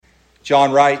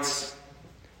John writes,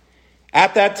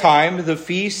 "At that time, the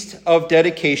feast of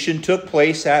dedication took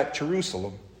place at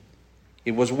Jerusalem.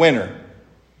 It was winter,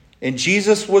 and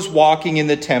Jesus was walking in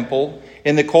the temple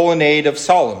in the colonnade of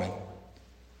Solomon.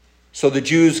 So the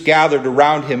Jews gathered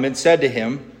around him and said to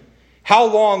him, 'How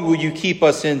long will you keep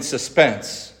us in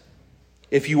suspense?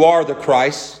 If you are the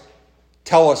Christ,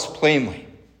 tell us plainly.'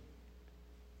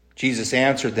 Jesus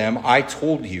answered them, 'I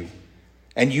told you,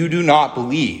 and you do not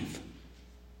believe.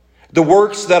 The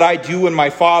works that I do in my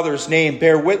Father's name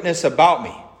bear witness about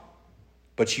me,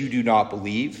 but you do not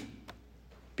believe,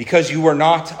 because you are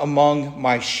not among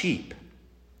my sheep.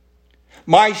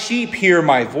 My sheep hear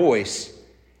my voice,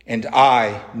 and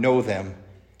I know them,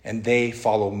 and they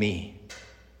follow me.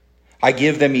 I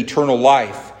give them eternal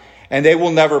life, and they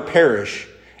will never perish,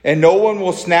 and no one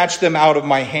will snatch them out of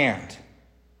my hand.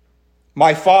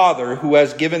 My Father, who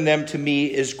has given them to me,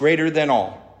 is greater than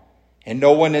all, and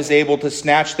no one is able to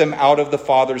snatch them out of the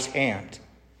Father's hand.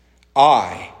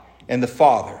 I and the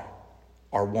Father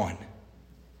are one.'"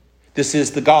 This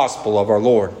is the gospel of our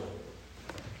Lord.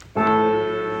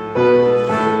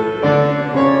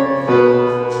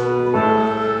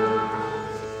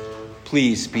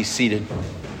 Please be seated.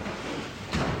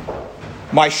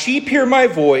 "My sheep hear my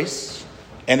voice,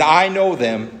 and I know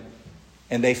them,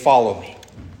 and they follow me."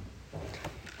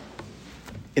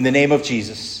 In the name of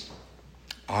Jesus,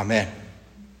 amen.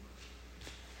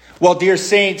 Well, dear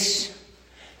saints,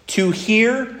 to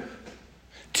hear,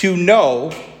 to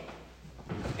know,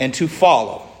 and to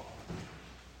follow.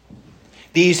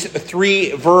 These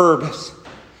three verbs,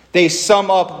 they sum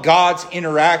up God's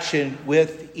interaction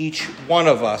with each one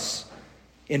of us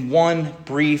in one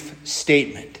brief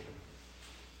statement.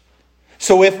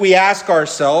 So if we ask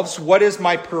ourselves, what is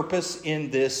my purpose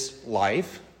in this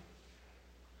life?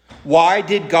 Why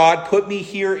did God put me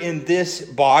here in this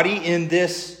body, in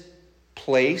this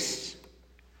place?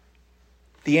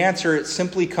 The answer, it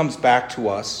simply comes back to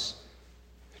us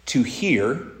to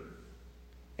hear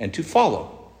and to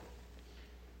follow.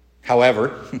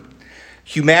 However,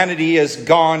 humanity has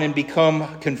gone and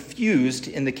become confused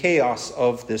in the chaos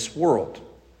of this world.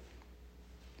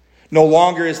 No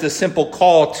longer is the simple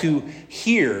call to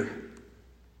hear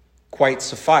quite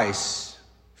suffice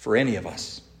for any of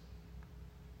us.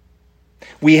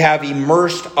 We have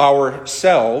immersed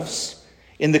ourselves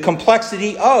in the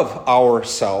complexity of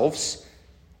ourselves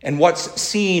and what's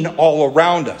seen all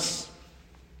around us.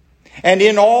 And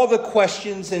in all the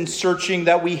questions and searching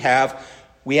that we have,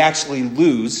 we actually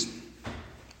lose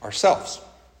ourselves.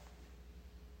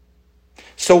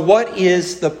 So what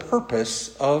is the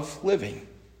purpose of living?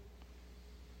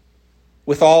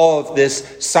 With all of this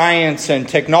science and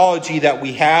technology that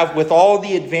we have, with all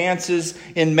the advances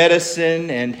in medicine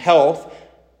and health,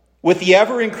 with the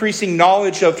ever-increasing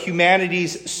knowledge of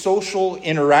humanity's social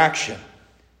interaction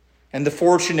and the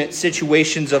fortunate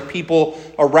situations of people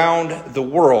around the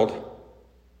world,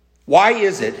 why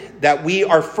is it that we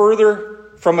are further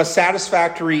from a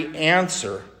satisfactory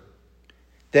answer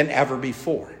than ever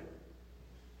before?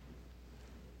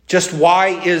 Just why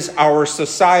is our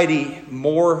society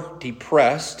more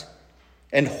depressed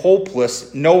and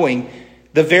hopeless, knowing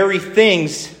the very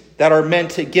things that are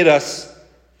meant to get us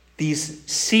these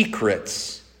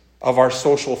secrets of our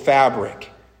social fabric?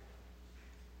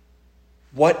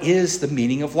 What is the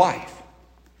meaning of life?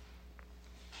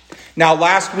 Now,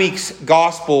 last week's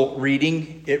gospel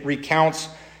reading, it recounts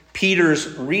Peter's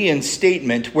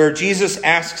reinstatement, where Jesus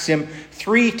asks him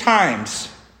 3 times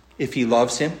if he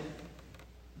loves him.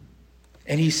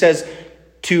 And he says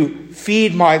to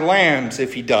feed my lambs,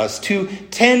 if he does, to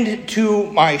tend to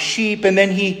my sheep, and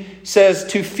then he says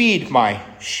to feed my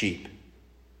sheep.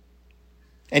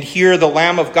 And here the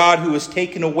Lamb of God, who has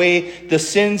taken away the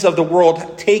sins of the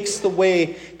world, takes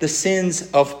away the sins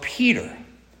of Peter.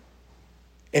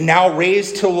 And now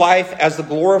raised to life as the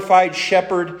glorified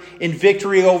shepherd in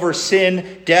victory over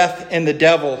sin, death, and the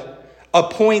devil,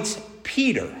 appoints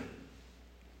Peter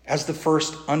as the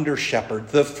first under-shepherd,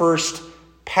 the first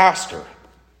pastor,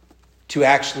 to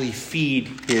actually feed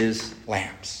his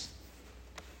lambs.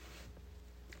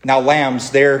 Now, lambs,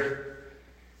 they're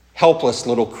helpless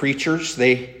little creatures.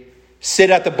 They sit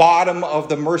at the bottom of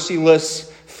the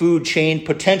merciless food chain,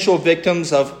 potential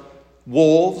victims of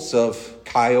wolves, of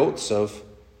coyotes, of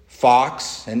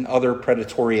fox, and other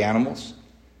predatory animals.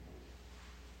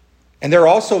 And they're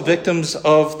also victims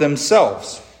of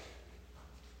themselves,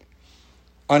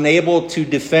 unable to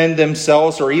defend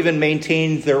themselves or even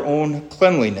maintain their own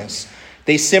cleanliness.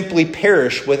 They simply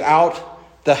perish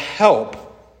without the help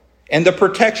and the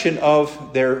protection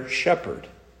of their shepherd.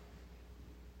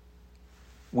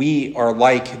 We are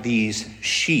like these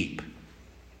sheep.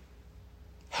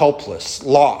 helpless,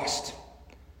 lost.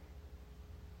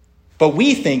 But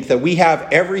we think that we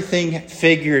have everything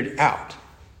figured out,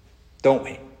 don't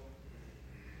we?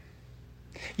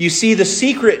 You see, the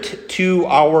secret to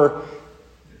our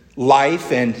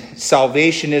life and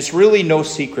salvation is really no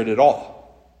secret at all.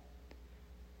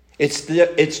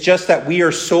 It's just that we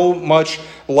are so much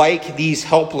like these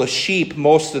helpless sheep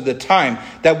most of the time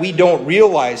that we don't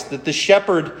realize that the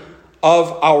shepherd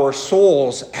of our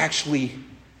souls actually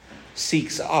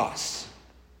seeks us.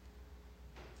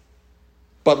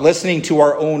 But listening to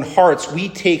our own hearts, we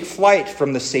take flight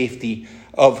from the safety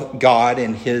of God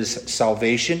and his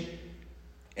salvation,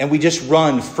 and we just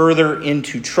run further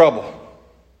into trouble.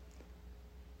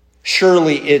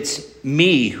 Surely it's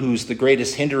me who's the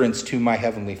greatest hindrance to my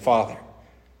heavenly Father.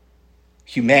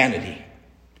 Humanity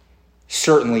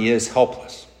certainly is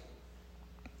helpless,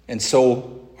 and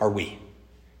so are we.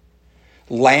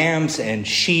 Lambs and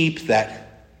sheep that,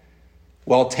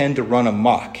 tend to run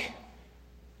amok.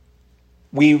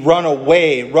 We run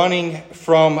away, running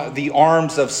from the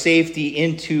arms of safety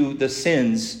into the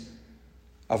sins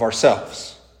of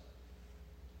ourselves.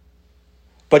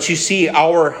 But you see,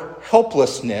 our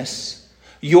helplessness,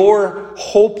 your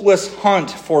hopeless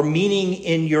hunt for meaning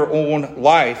in your own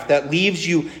life that leaves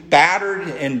you battered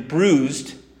and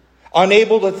bruised,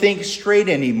 unable to think straight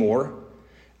anymore,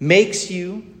 makes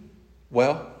you,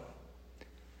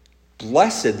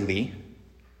 blessedly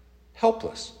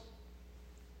helpless.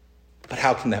 But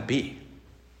how can that be?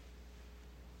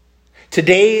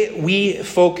 Today we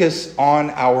focus on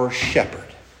our shepherd.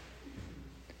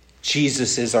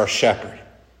 Jesus is our shepherd.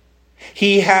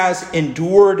 He has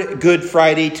endured Good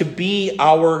Friday to be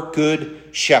our good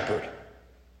shepherd.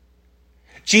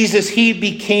 Jesus, he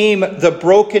became the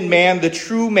broken man, the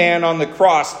true man on the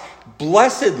cross,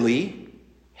 blessedly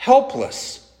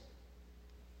helpless.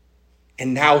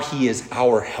 And now he is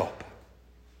our help.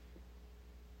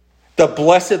 The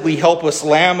blessedly helpless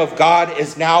Lamb of God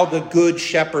is now the good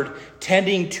shepherd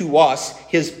tending to us,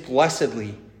 his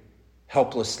blessedly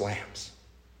helpless lambs.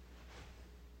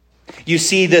 You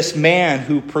see, this man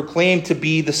who proclaimed to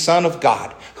be the Son of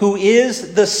God, who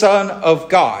is the Son of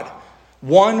God,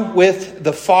 one with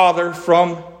the Father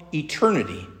from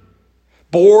eternity,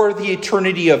 bore the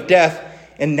eternity of death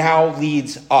and now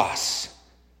leads us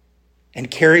and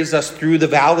carries us through the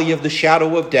valley of the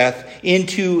shadow of death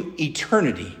into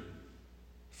eternity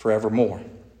forevermore.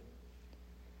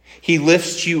 He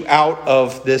lifts you out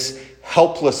of this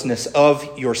helplessness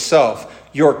of yourself,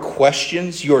 your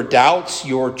questions, your doubts,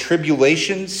 your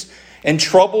tribulations, and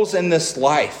troubles in this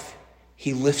life.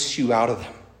 He lifts you out of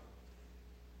them.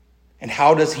 And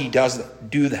how does he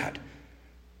do that?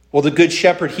 Well, the Good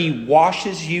Shepherd, he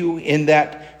washes you in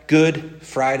that Good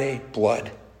Friday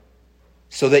blood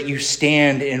so that you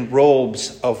stand in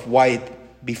robes of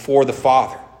white before the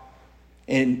Father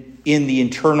and in the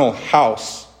eternal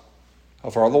house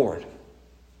of our Lord.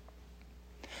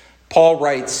 Paul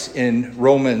writes in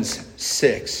Romans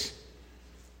 6,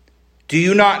 "Do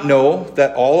you not know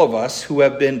that all of us who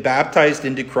have been baptized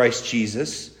into Christ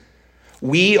Jesus,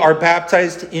 we are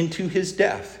baptized into his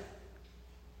death?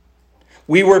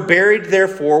 We were buried,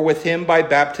 therefore, with him by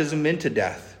baptism into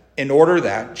death, in order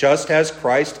that, just as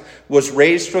Christ was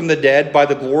raised from the dead by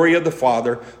the glory of the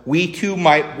Father, we too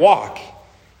might walk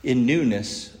in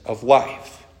newness of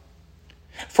life.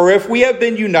 For if we have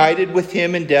been united with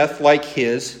him in death like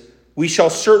his, we shall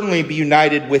certainly be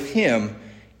united with him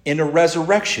in a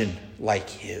resurrection like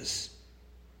his.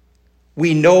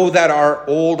 We know that our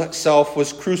old self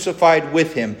was crucified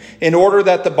with him in order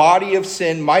that the body of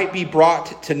sin might be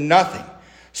brought to nothing,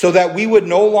 so that we would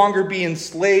no longer be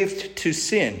enslaved to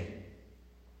sin.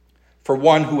 For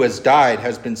one who has died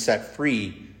has been set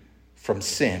free from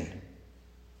sin.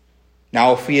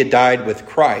 Now, if we had died with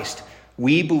Christ,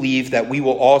 we believe that we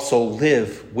will also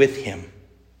live with him.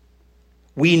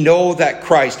 We know that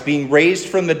Christ, being raised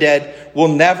from the dead, will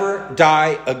never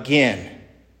die again.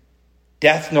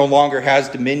 Death no longer has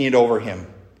dominion over him.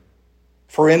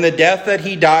 For in the death that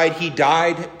he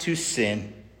died to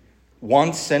sin,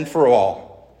 once and for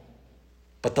all.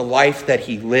 But the life that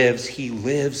he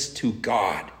lives to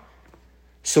God.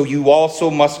 So you also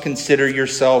must consider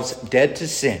yourselves dead to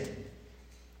sin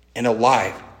and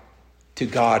alive to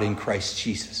God in Christ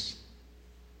Jesus."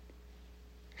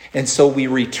 And so we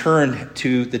return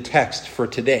to the text for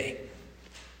today.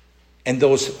 And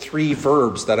those three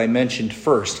verbs that I mentioned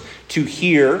first: to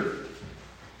hear,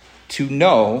 to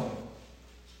know,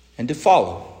 and to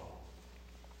follow.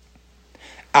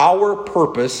 Our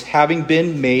purpose, having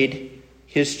been made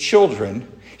his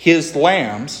children, his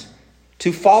lambs,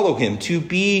 to follow him, to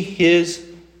be his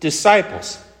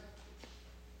disciples.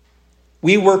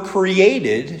 We were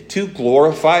created to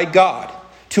glorify God,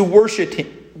 to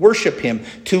worship him,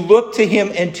 to look to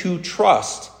him, and to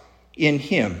trust in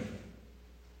him.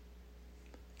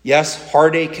 Yes,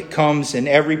 heartache comes in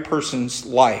every person's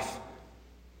life,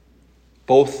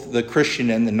 both the Christian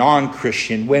and the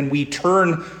non-Christian, when we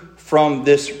turn from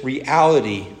this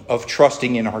reality of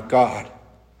trusting in our God.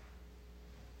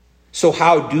 So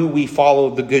how do we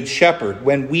follow the Good Shepherd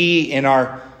when we, in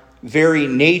our very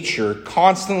nature,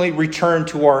 constantly return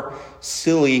to our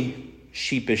silly,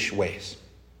 sheepish ways?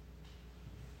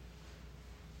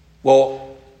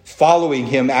 Well, following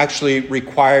him actually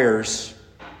requires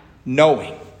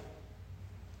knowing.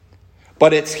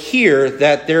 But it's here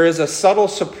that there is a subtle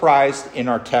surprise in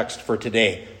our text for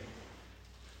today.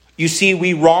 You see,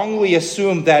 we wrongly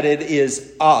assume that it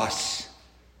is us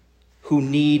who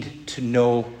need to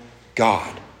know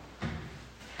God.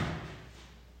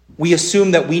 We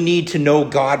assume that we need to know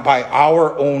God by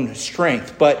our own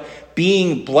strength, but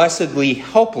being blessedly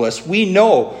helpless, we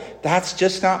know that's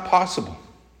just not possible.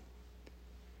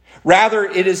 Rather,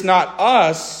 it is not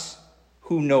us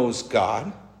who knows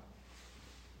God,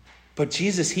 but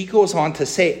Jesus, he goes on to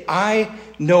say, I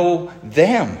know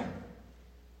them.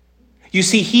 You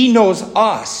see, he knows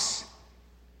us,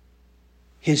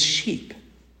 his sheep.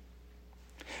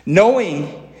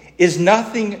 Knowing is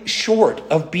nothing short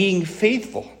of being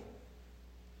faithful.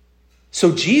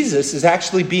 So Jesus is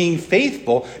actually being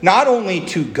faithful, not only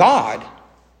to God,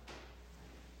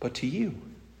 but to you.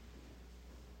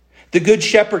 The Good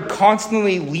Shepherd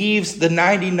constantly leaves the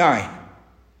 99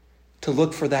 to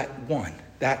look for that one.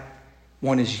 That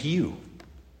one is you,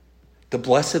 the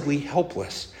blessedly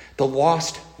helpless, the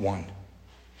lost one.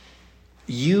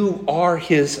 You are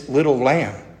his little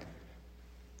lamb.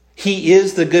 He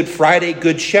is the Good Friday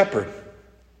Good Shepherd.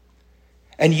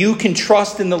 And you can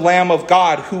trust in the Lamb of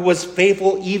God, who was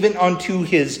faithful even unto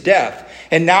his death,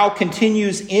 and now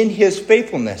continues in his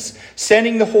faithfulness,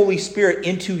 sending the Holy Spirit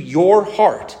into your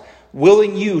heart,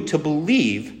 willing you to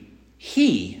believe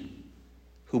he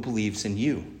who believes in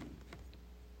you.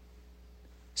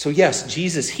 So yes,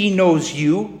 Jesus, he knows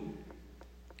you,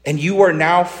 and you are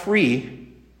now free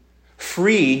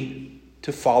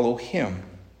to follow him.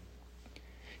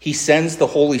 He sends the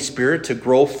Holy Spirit to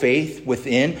grow faith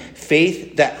within,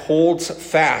 faith that holds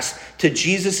fast to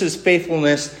Jesus'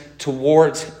 faithfulness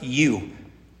towards you,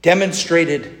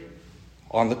 demonstrated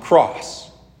on the cross.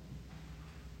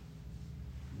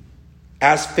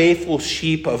 As faithful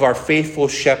sheep of our faithful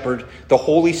shepherd, the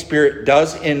Holy Spirit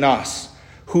does in us,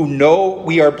 who know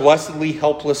we are blessedly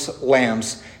helpless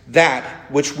lambs, that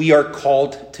which we are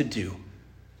called to do,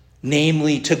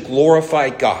 namely to glorify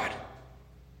God.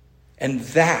 And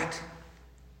that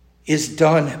is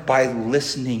done by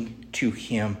listening to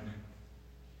him,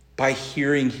 by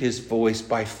hearing his voice,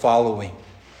 by following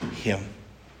him.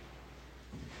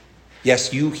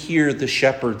 Yes, you hear the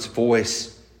shepherd's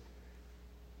voice,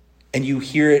 and you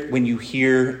hear it when you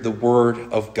hear the word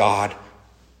of God.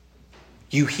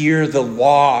 You hear the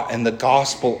law and the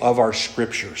gospel of our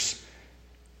scriptures.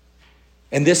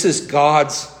 And this is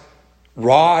God's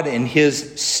rod and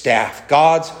his staff,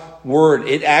 God's word.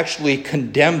 It actually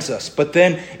condemns us, but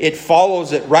then it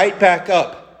follows it right back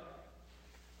up,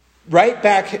 right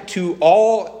back to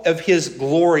all of his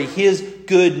glory, his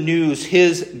good news,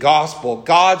 his gospel.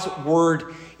 God's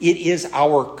word, it is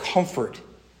our comfort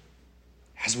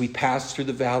as we pass through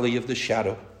the valley of the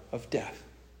shadow of death.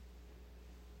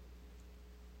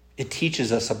 It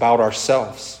teaches us about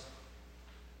ourselves,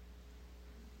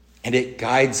 and it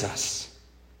guides us.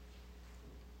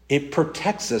 It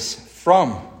protects us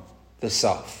from the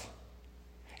self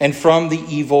and from the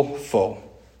evil foe.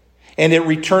 And it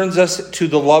returns us to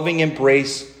the loving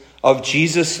embrace of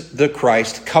Jesus the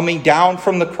Christ, coming down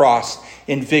from the cross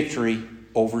in victory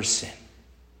over sin.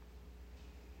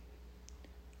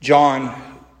 John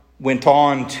went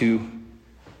on to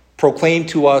proclaim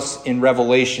to us in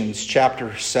Revelations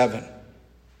chapter 7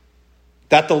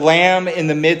 that the Lamb in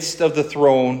the midst of the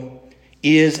throne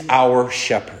is our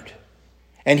shepherd.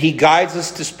 And he guides us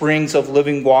to springs of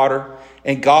living water,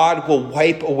 and God will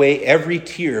wipe away every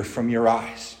tear from your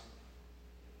eyes.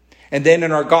 And then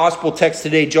in our gospel text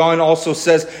today, John also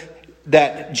says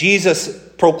that Jesus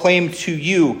proclaimed to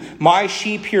you, my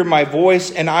sheep hear my voice,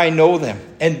 and I know them,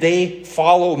 and they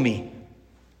follow me.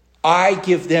 I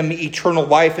give them eternal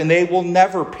life, and they will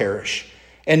never perish,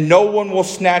 and no one will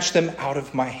snatch them out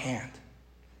of my hand.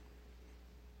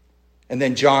 And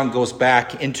then John goes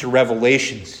back into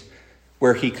Revelations,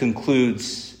 where he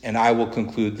concludes, and I will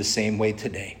conclude the same way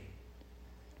today,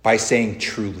 by saying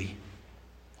truly,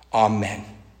 Amen.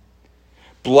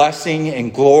 Blessing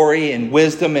and glory and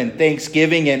wisdom and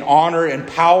thanksgiving and honor and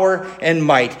power and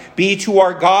might be to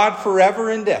our God forever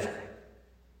and ever.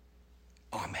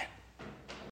 Amen.